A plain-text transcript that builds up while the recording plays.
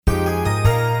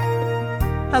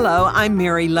Hello, I'm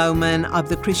Mary Lohman of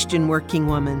the Christian Working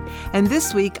Woman, and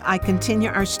this week I continue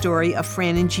our story of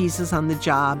Fran and Jesus on the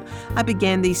job. I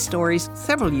began these stories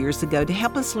several years ago to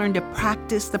help us learn to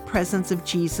practice the presence of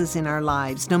Jesus in our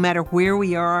lives, no matter where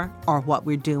we are or what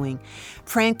we're doing.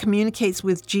 Fran communicates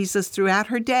with Jesus throughout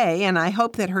her day, and I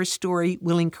hope that her story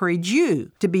will encourage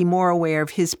you to be more aware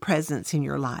of His presence in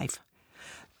your life.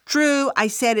 Drew, I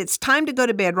said it's time to go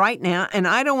to bed right now, and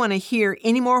I don't want to hear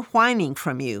any more whining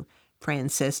from you, Fran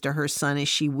says to her son as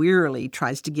she wearily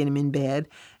tries to get him in bed.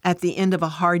 At the end of a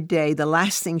hard day, the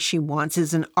last thing she wants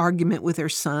is an argument with her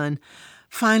son.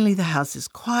 Finally, the house is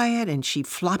quiet and she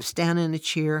flops down in a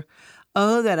chair.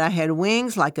 "Oh, that I had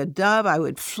wings like a dove, I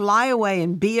would fly away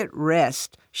and be at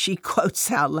rest," she quotes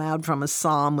out loud from a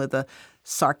psalm with a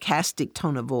sarcastic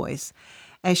tone of voice.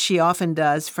 As she often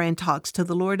does, Fran talks to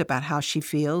the Lord about how she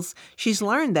feels. She's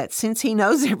learned that since He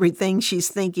knows everything she's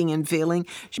thinking and feeling,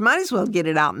 she might as well get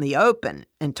it out in the open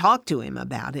and talk to Him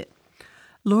about it.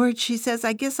 "Lord," she says,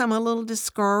 "I guess I'm a little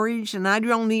discouraged and I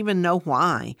don't even know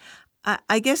why.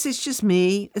 I guess it's just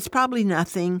me. It's probably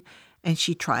nothing." And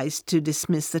she tries to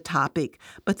dismiss the topic,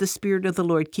 but the Spirit of the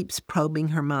Lord keeps probing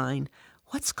her mind.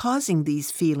 What's causing these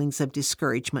feelings of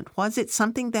discouragement? Was it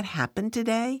something that happened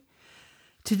today?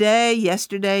 Today,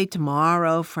 yesterday,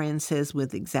 tomorrow, Fran says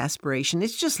with exasperation.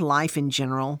 It's just life in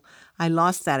general. I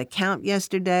lost that account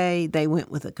yesterday. They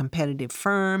went with a competitive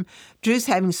firm. Drew's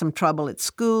having some trouble at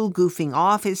school, goofing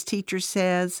off, his teacher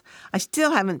says. I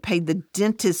still haven't paid the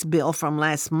dentist bill from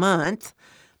last month.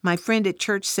 My friend at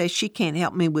church says she can't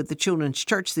help me with the children's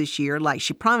church this year like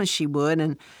she promised she would,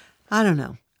 and I don't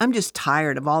know. I'm just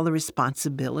tired of all the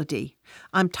responsibility.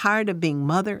 I'm tired of being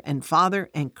mother and father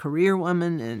and career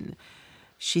woman, and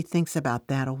she thinks about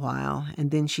that a while,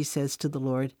 and then she says to the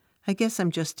Lord, "I guess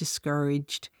I'm just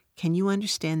discouraged. Can you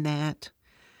understand that?"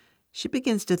 She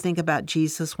begins to think about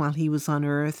Jesus while He was on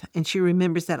earth, and she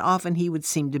remembers that often He would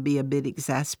seem to be a bit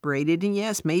exasperated, and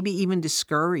yes, maybe even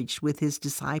discouraged with His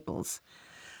disciples.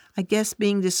 "I guess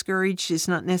being discouraged is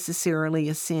not necessarily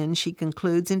a sin," she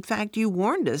concludes. "In fact, you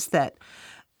warned us that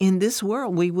in this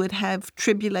world we would have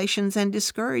tribulations and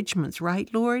discouragements, right,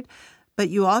 Lord? But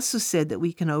you also said that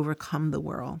we can overcome the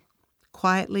world."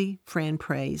 Quietly, Fran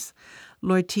prays,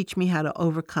 "Lord, teach me how to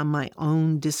overcome my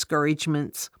own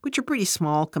discouragements, which are pretty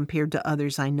small compared to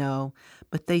others I know,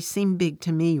 but they seem big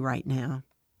to me right now.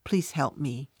 Please help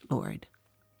me, Lord."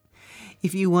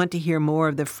 If you want to hear more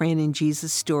of the Fran and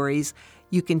Jesus stories,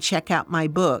 you can check out my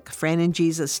book, Fran and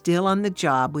Jesus Still on the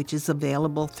Job, which is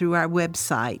available through our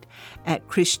website at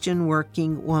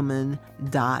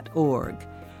christianworkingwoman.org.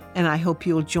 And I hope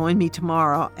you'll join me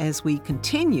tomorrow as we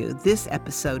continue this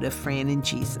episode of Fran and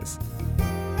Jesus.